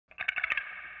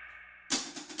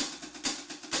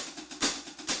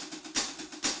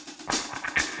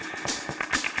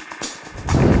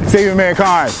Saving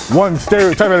mankind, one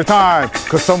stereotype at a time.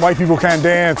 Cause some white people can't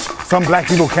dance, some black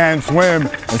people can't swim,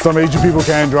 and some Asian people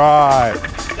can't drive.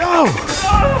 Yo!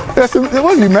 What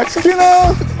are you, Mexican? He's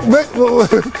got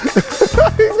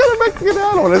a Mexican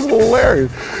hat on, that's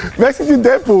hilarious. Mexican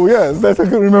Deadpool, yes, that's I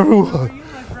couldn't remember who it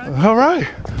was. All right,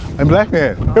 I'm Black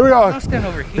Man. Here we are. I'll stand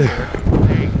over here.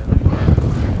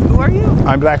 Who are you?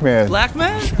 I'm Black Man. Black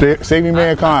Man? Saving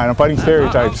mankind, I'm fighting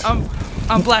stereotypes.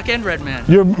 I'm Black and Red Man.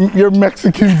 You're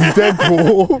Mexican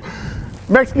Deadpool.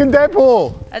 Mexican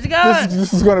Deadpool. How's it going?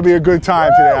 This is gonna be a good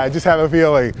time today, I just have a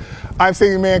feeling. I'm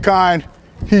saving mankind,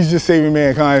 he's just saving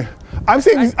mankind. I'm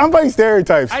fighting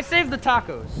stereotypes. I saved the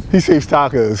tacos. He saves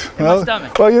tacos. In my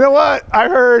stomach. Well, you know what? I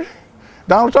heard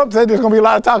Donald Trump said there's gonna be a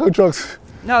lot of taco trucks.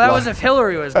 No, that was if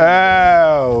Hillary was there.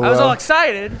 Oh. I was all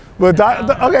excited. But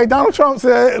okay, Donald Trump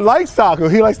said likes taco.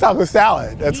 He likes taco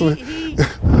salad. That's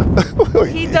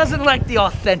He doesn't like the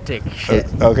authentic shit.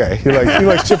 Okay, he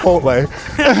likes Chipotle.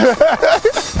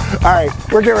 All right,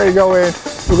 we're getting ready to go in.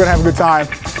 We're gonna have a good time.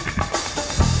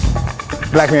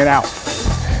 Black Man out.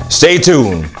 Stay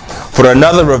tuned for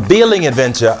another revealing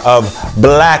adventure of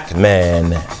Black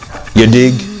Man. You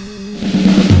dig?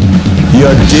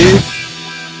 You dig?